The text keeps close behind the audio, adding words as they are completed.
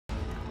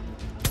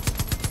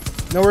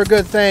No, we're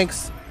good,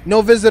 thanks.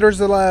 No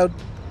visitors allowed.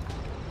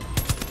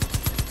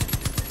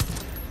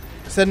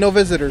 I said no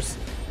visitors.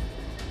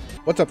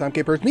 What's up, Time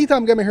Capers? Me,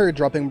 Tom Gamer here,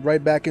 dropping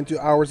right back into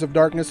Hours of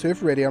Darkness. So if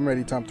you're ready, I'm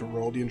ready. Time to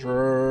roll the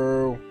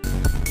intro.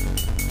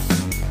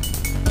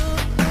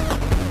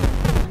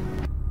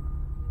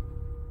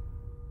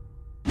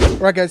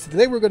 Alright guys,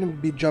 today we're going to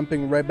be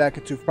jumping right back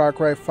into Far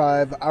Cry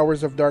 5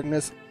 Hours of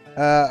Darkness.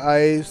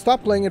 I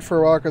stopped playing it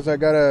for a while because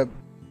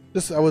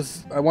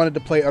I wanted to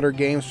play other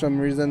games for some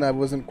reason. I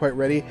wasn't quite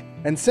ready.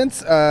 And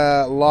since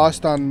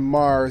Lost on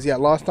Mars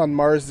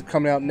is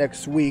coming out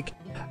next week,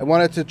 I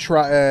wanted to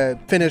try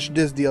finish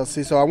this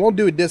DLC. So I won't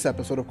do it this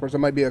episode, of course. There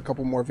might be a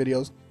couple more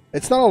videos.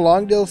 It's not a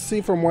long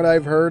DLC from what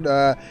I've heard.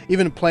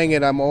 Even playing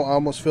it, I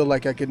almost feel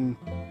like I can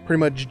pretty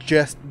much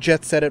just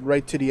jet set it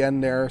right to the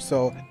end there.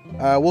 So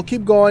we'll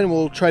keep going.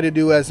 We'll try to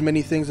do as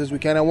many things as we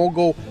can. I won't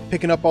go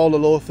picking up all the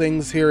little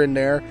things here and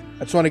there.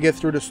 I just want to get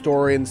through the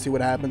story and see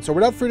what happens. So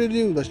without further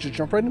ado, let's just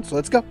jump right in. So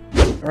let's go.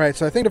 Alright,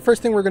 so I think the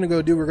first thing we're going to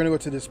go do, we're going to go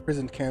to this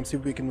prison camp, see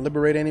if we can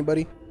liberate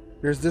anybody.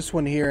 There's this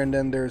one here, and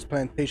then there's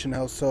Plantation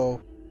House.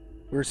 So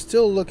we're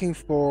still looking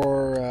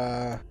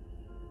for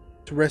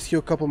to rescue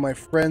a couple of my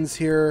friends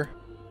here.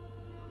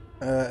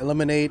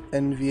 Eliminate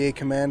NVA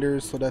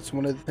commanders, so that's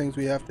one of the things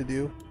we have to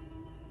do.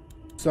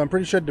 So I'm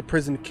pretty sure at the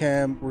prison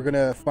camp we're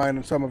gonna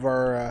find some of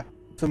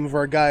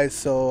our guys.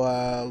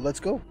 So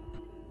let's go.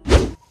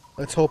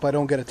 Let's hope I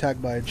don't get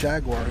attacked by a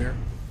jaguar here.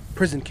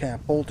 Prison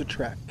camp, hold the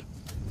track.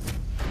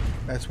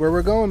 That's where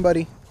we're going,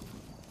 buddy.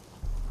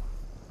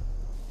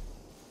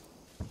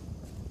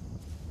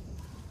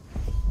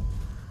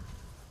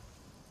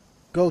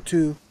 Go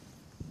to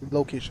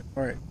location.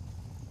 All right.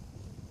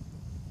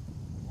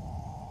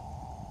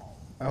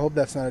 I hope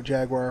that's not a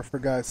jaguar. For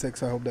God's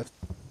sakes, I hope that's...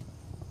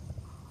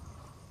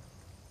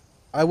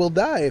 I will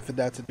die if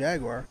that's a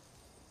jaguar.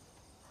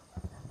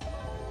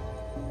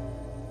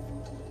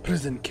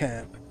 Prison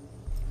camp.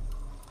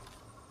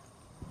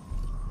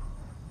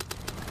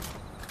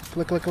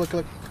 Click, click, click,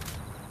 click.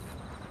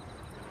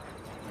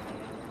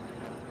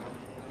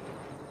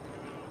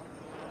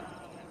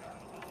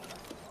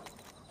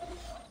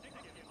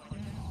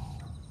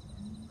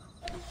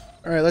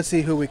 Alright, let's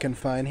see who we can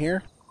find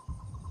here.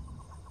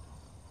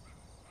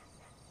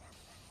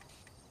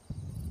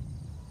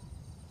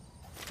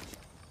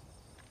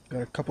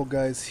 Got a couple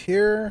guys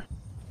here.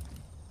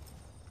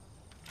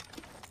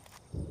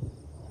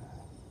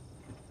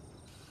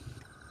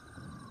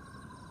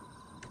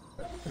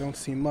 I don't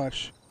see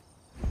much.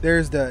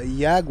 There's the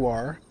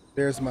jaguar.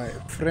 There's my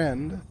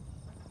friend.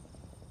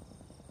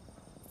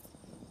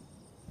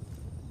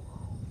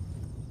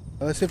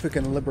 Let's see if we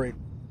can liberate.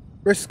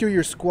 Rescue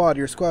your squad.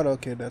 Your squad.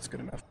 Okay, that's good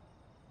enough.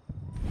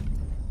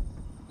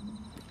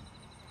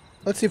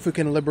 Let's see if we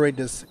can liberate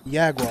this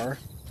jaguar.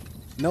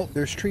 Nope,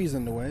 there's trees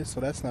in the way,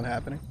 so that's not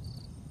happening.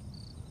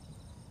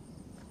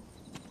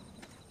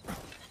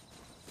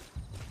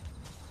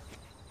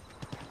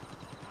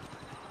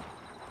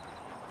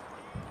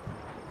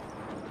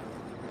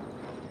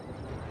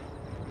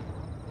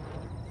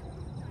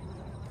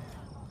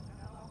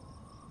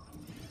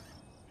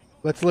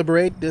 Let's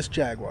liberate this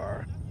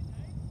jaguar.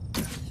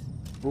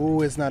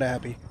 Ooh, it's not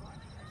happy.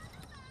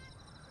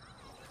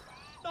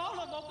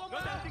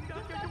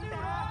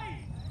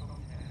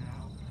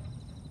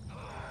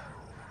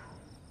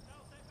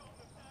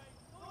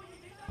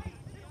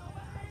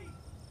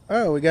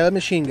 Oh, we got a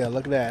machine gun.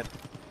 Look at that.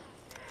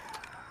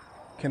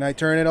 Can I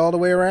turn it all the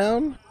way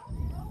around?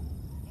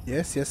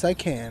 Yes, yes I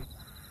can.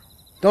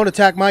 Don't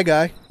attack my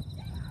guy.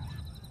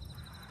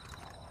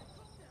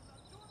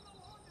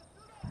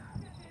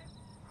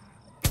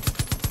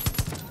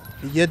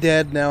 You're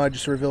dead. Now I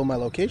just reveal my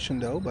location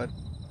though, but...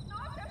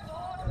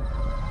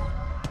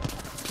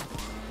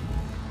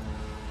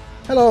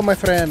 Hello, my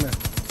friend.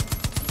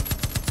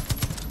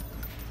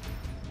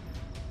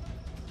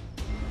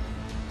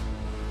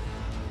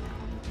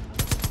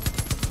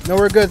 No,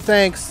 we're good,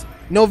 thanks.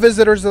 No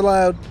visitors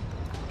allowed.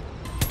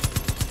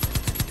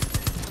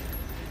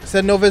 I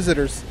said no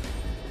visitors.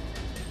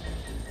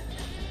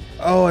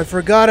 Oh, I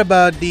forgot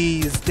about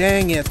these.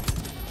 Dang it.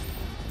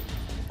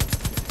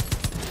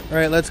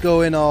 Alright, let's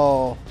go in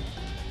all...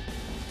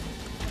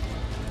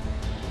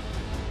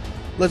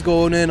 Let's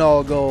go in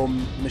all go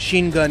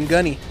machine gun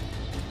gunny.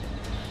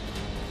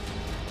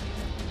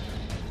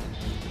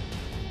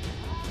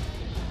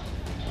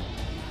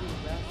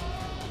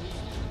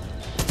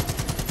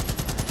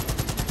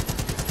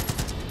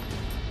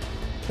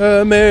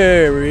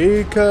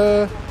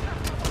 America.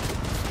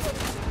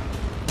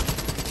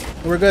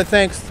 We're good,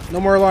 thanks. No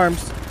more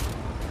alarms.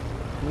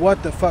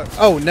 What the fuck?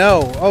 Oh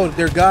no. Oh,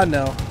 they're gone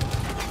now.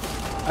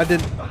 I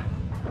did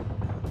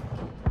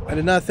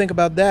not think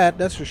about that,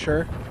 that's for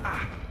sure.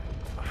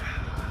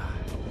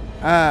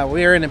 Ah,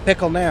 we're in a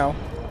pickle now.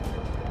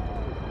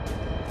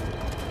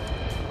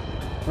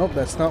 Nope,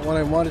 that's not what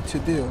I wanted to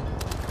do.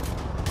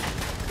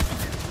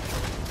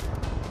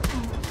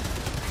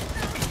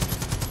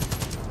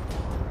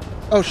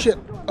 Oh shit.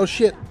 Oh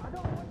shit.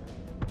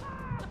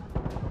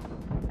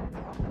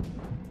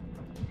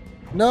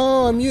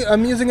 No,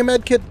 I'm using a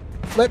med kit.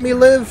 Let me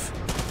live.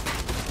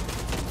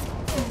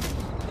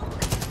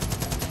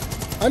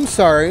 I'm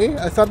sorry.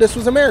 I thought this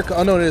was America.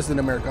 Oh, no, it isn't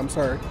America. I'm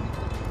sorry.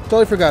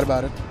 Totally forgot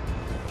about it.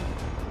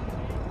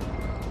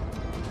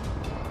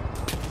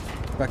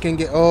 If I can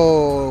get...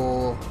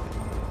 Oh.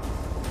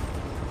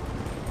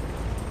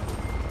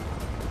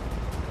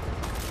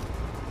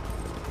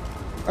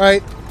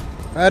 Alright.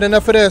 I had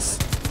enough of this.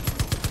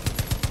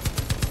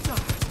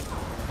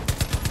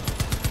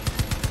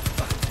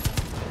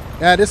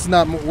 Yeah, this is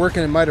not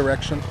working in my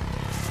direction.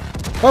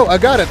 Oh, I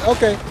got it.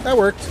 Okay, that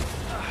worked.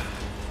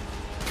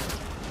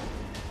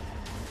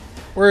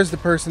 Where is the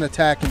person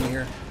attacking me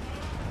here?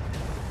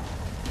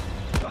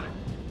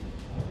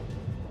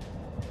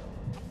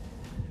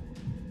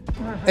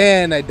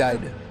 And I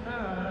died.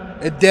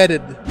 It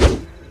deaded.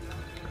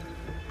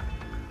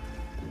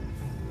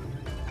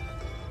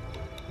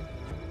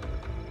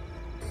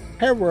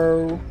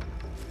 Hello.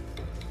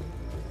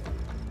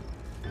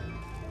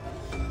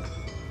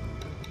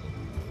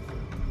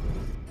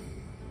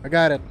 I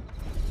got it.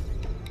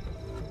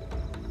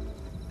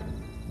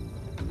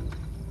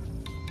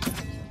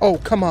 Oh,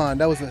 come on.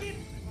 That was a...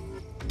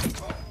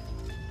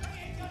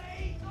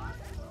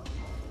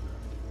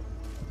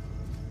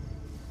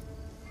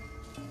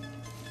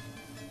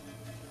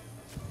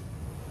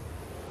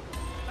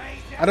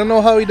 I don't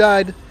know how he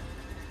died.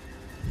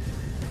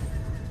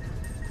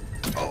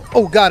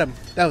 Oh, got him.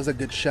 That was a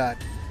good shot.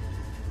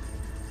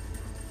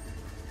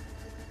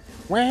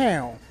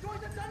 Wow.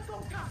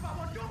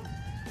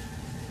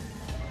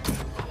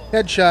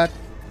 Headshot.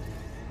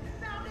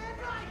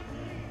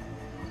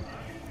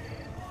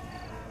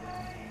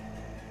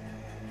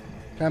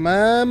 Come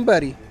on,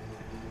 buddy.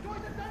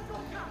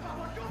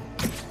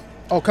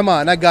 Oh, come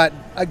on. I got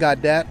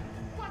that.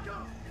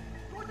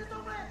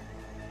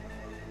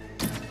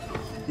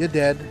 You're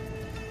dead.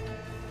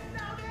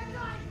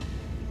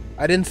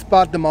 I didn't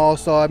spot them all,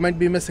 so I might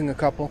be missing a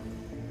couple.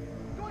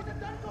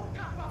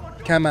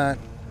 Come on.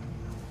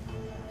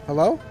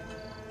 Hello?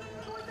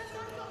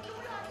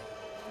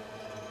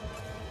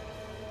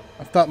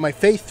 I thought my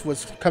faith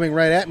was coming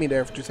right at me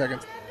there for 2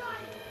 seconds.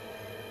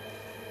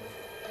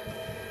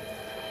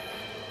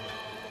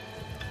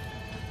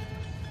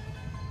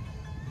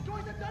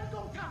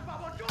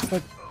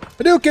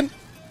 Hadouken!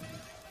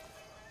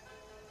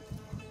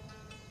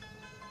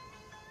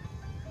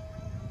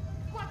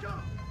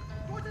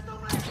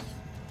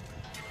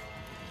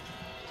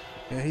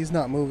 Yeah, he's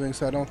not moving,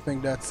 so I don't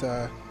think that's,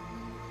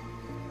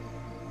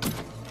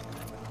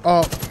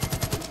 Oh.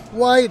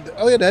 Why?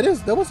 Oh, yeah,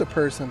 that was a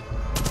person.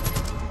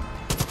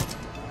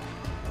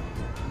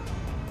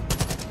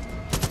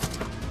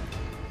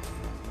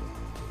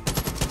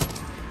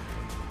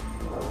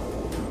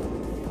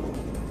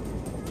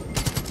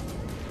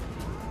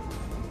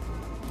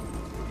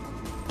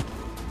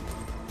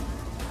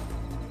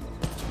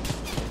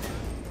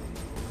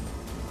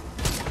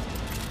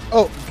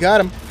 Oh, got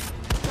him.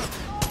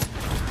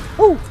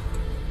 Woo!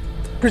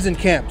 Prison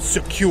camp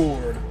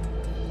secured.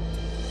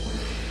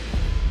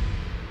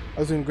 I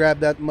was gonna grab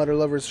that mother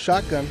lover's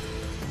shotgun.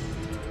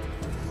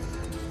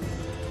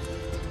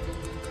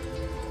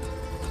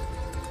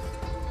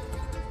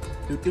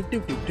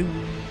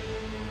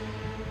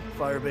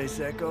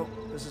 Firebase Echo,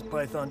 this is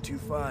Python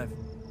 2-5.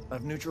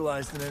 I've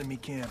neutralized an enemy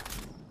camp.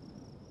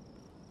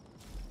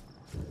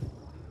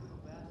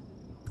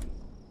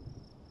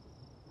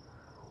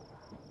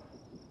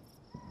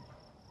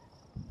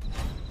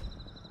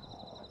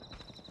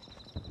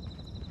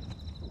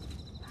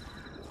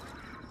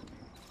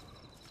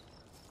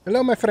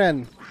 Hello, my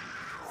friend.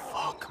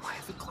 Fuck, am I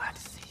ever glad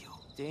to see you.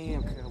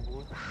 Damn,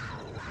 cowboy.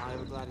 I'm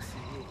ever glad to see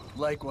you.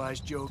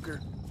 Likewise,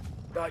 Joker.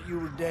 Thought you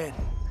were dead.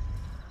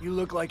 You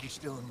look like you're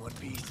still in one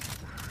piece.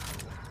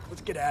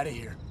 Let's get out of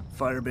here.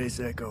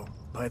 Firebase Echo,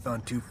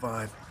 Python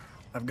 2-5.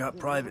 I've got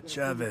Private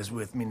Chavez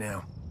with me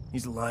now.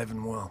 He's alive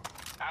and well.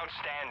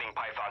 Outstanding,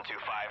 Python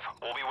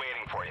 2-5. We'll be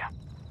waiting for you.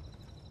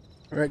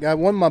 Alright, got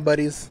one of my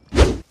buddies.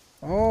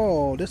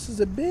 Oh, this is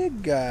a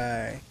big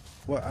guy.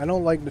 Well, I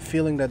don't like the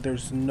feeling that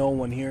there's no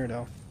one here,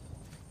 though.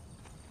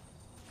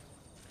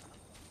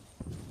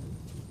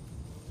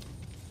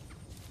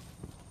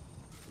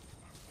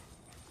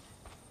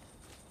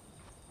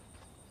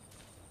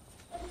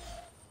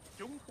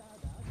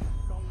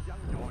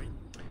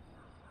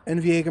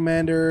 NVA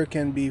commander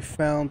can be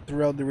found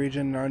throughout the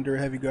region and are under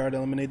heavy guard.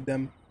 Eliminate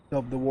them to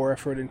help the war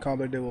effort. In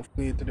combat, they will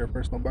flee to their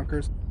personal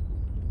bunkers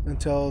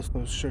until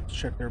so sure to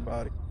check their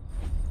body.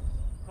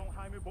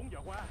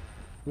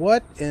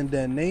 What in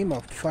the name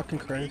of fucking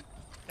Christ?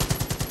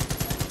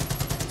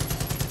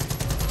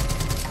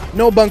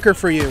 No bunker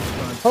for you.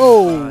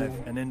 Oh!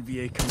 An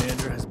NVA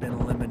commander has been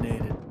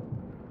eliminated.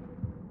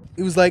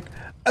 He was like,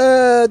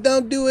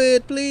 don't do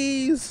it,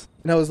 please.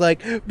 And I was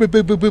like, boo,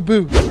 boo, boo, boo,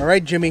 boo. All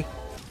right, Jimmy.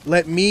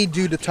 Let me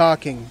do the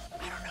talking.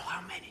 I don't know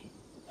how many.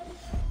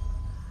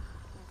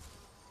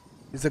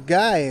 There's a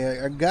guy.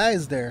 A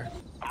guy's there.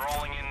 I'm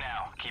rolling in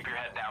now. Keep your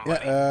head down,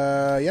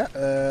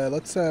 buddy.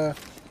 Let's,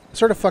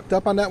 sort of fucked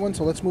up on that one,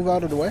 so let's move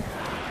out of the way.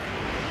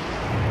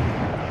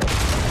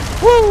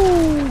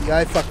 Woo! Yeah,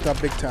 I fucked up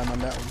big time on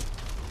that one.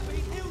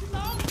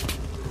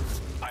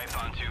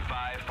 Python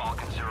 2-5,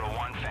 Falcon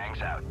 01,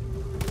 Fangs out.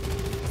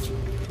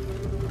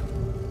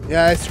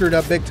 Yeah, I screwed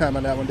up big time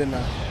on that one, didn't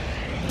I?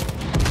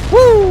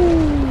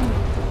 Woo!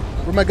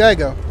 Where'd my guy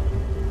go?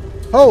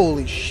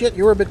 Holy shit,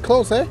 you were a bit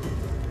close, eh?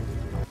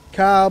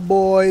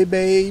 Cowboy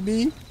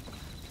baby.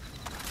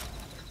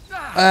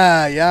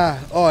 Ah, yeah.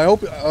 Oh, I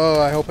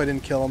hope I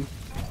didn't kill him.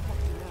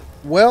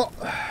 Well,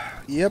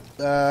 yep.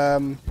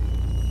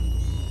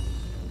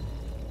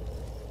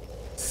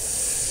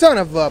 Son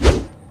of a.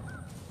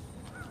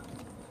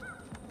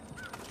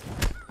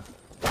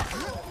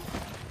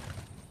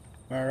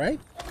 All right.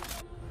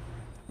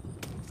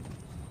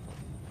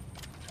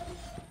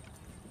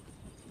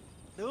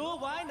 Đứa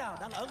quái nào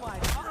đang ở ngoài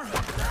đó.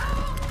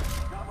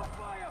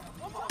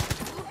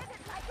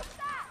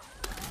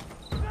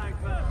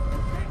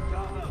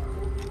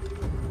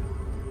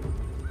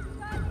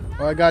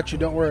 Oh, I got you.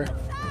 Don't worry.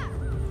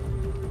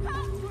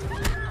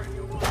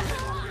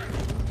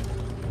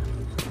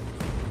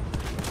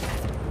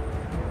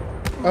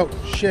 Oh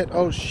shit!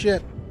 Oh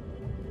shit!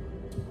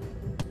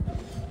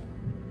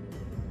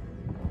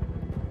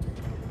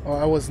 Oh,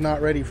 I was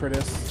not ready for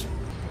this.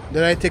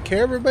 Did I take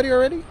care of everybody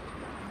already?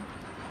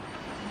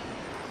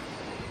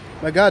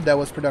 My God, that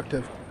was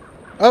productive.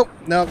 Oh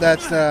no,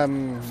 that's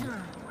Thank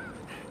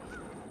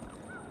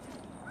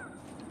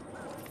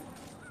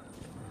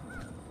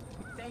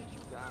you,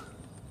 God.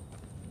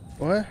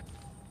 What?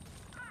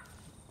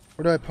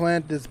 Where do I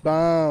plant this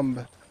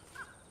bomb?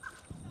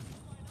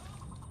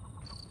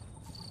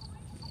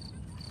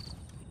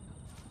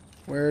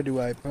 Where do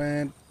I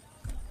plant?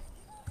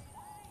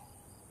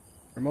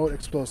 Remote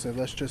explosive.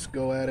 Let's just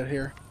go at it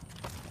here.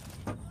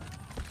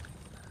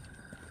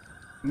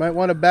 Might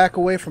want to back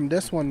away from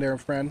this one there,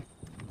 friend.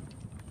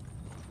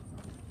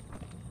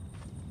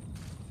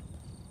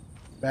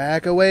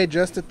 Back away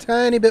just a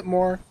tiny bit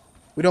more.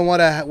 We don't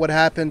want to what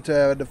happened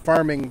to the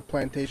farming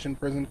plantation,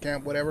 prison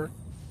camp, whatever.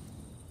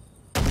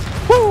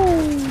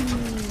 Woo!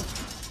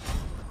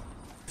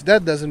 If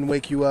that doesn't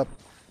wake you up.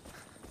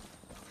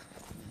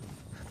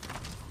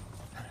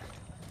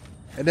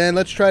 And then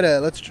let's try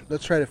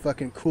to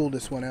fucking cool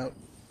this one out.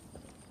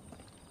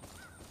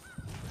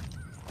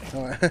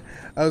 Oh,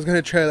 I was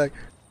gonna try like,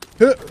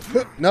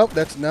 nope,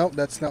 that's not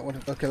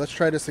what. Okay, let's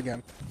try this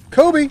again.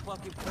 Kobe.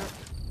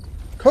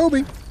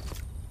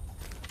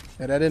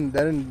 Yeah, that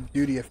didn't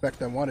do the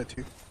effect I wanted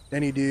to.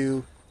 Then you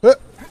do,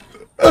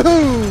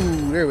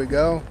 there we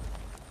go.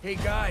 Hey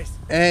guys.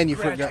 And you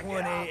Scratch forgot.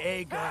 one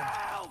AA gun.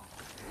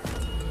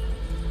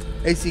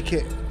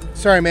 ACK.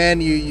 Sorry, man,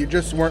 you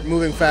just weren't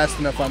moving fast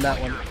enough on that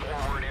one.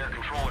 Forward air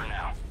controller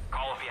now.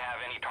 Call if you have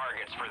any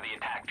targets for the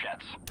attack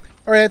jets.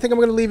 All right, I think I'm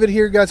gonna leave it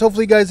here, guys.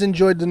 Hopefully, you guys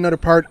enjoyed another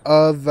part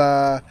of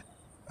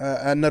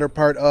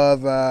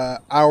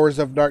Hours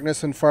of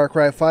Darkness in Far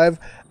Cry 5.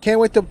 Can't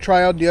wait to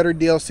try out the other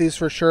DLCs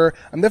for sure.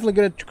 I'm definitely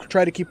gonna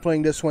try to keep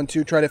playing this one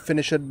too. Try to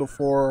finish it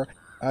before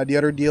the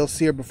other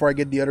DLC or before I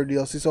get the other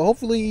DLC. So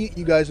hopefully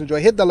you guys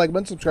enjoy. Hit that like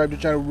button, subscribe to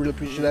the channel. Really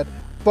appreciate that.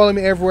 Follow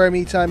me everywhere,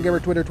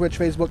 MeTimeGamer, Twitter, Twitch,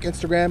 Facebook,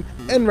 Instagram,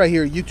 and right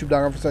here,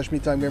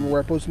 YouTube.com/MeTimeGamer,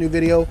 where I post a new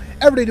video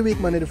every day of the week,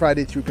 Monday to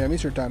Friday, 3 p.m.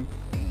 Eastern Time.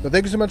 So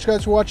thank you so much,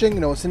 guys, for watching,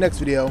 and I'll see you next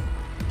video.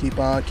 Keep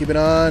on keeping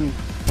on.